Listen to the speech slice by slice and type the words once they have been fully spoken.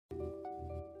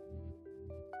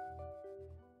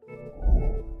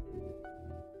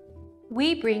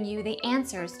We bring you the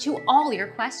answers to all your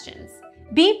questions.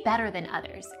 Be better than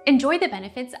others. Enjoy the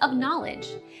benefits of knowledge.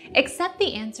 Accept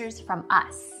the answers from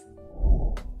us.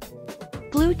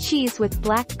 Blue cheese with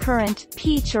black currant,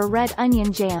 peach or red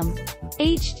onion jam.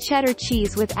 Aged cheddar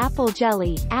cheese with apple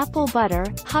jelly, apple butter,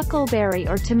 huckleberry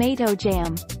or tomato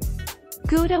jam.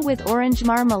 Gouda with orange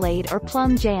marmalade or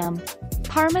plum jam.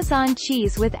 Parmesan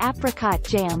cheese with apricot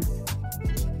jam.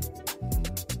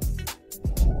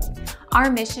 Our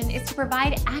mission is to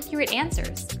provide accurate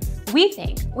answers. We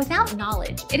think without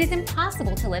knowledge, it is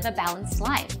impossible to live a balanced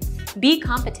life. Be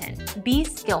competent, be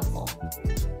skillful.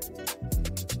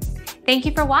 Thank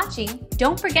you for watching.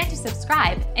 Don't forget to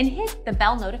subscribe and hit the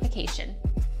bell notification.